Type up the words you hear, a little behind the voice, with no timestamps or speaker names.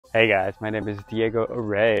Hey guys, my name is Diego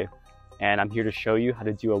Array, and I'm here to show you how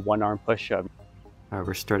to do a one-arm push-up. Alright,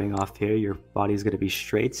 we're starting off here. Your body's going to be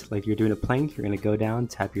straight like you're doing a plank. You're going to go down,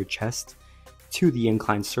 tap your chest to the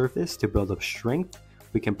inclined surface to build up strength.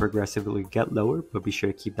 We can progressively get lower, but be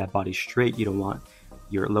sure to keep that body straight. You don't want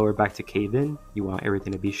your lower back to cave in. You want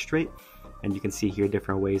everything to be straight. And you can see here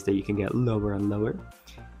different ways that you can get lower and lower.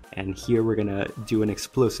 And here we're going to do an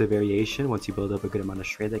explosive variation. Once you build up a good amount of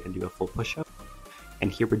strength, I can do a full push-up.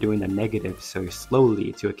 And here we're doing the negative, so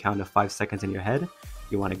slowly to a count of 5 seconds in your head,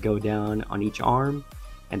 you want to go down on each arm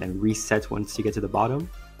and then reset once you get to the bottom.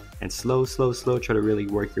 And slow, slow, slow, try to really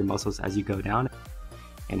work your muscles as you go down.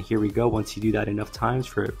 And here we go. Once you do that enough times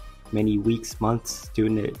for many weeks, months,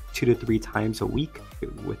 doing it 2 to 3 times a week,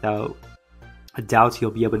 without a doubt, you'll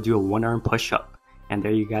be able to do a one-arm push-up. And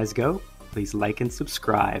there you guys go. Please like and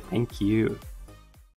subscribe. Thank you.